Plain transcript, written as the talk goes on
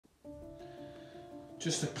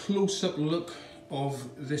Just a close-up look of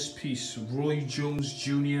this piece, Roy Jones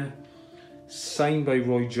Jr., signed by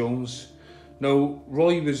Roy Jones. Now,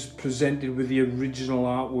 Roy was presented with the original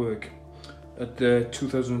artwork at the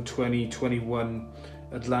 2020-21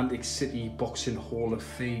 Atlantic City Boxing Hall of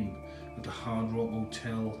Fame at the Hard Rock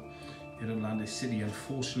Hotel in Atlantic City.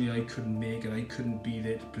 Unfortunately, I couldn't make it. I couldn't be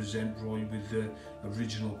there to present Roy with the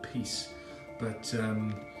original piece. But,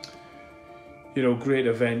 you know, great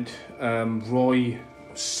event. Roy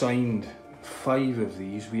signed 5 of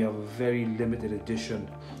these. We have a very limited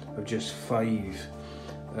edition of just 5.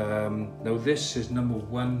 Now this is number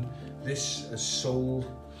 1. This is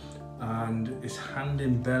sold and is hand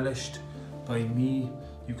embellished by me.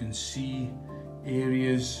 You can see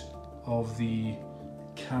areas of the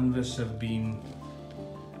canvas have been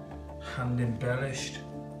hand embellished.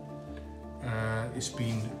 It's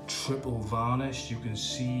been triple varnished. You can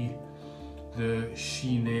see the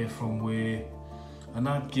sheen there from where, and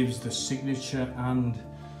that gives the signature and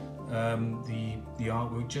the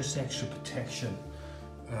artwork just extra protection.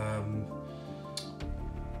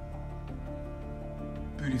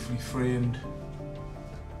 Beautifully framed.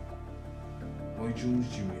 Roy Jones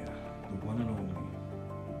Jr., the one and only.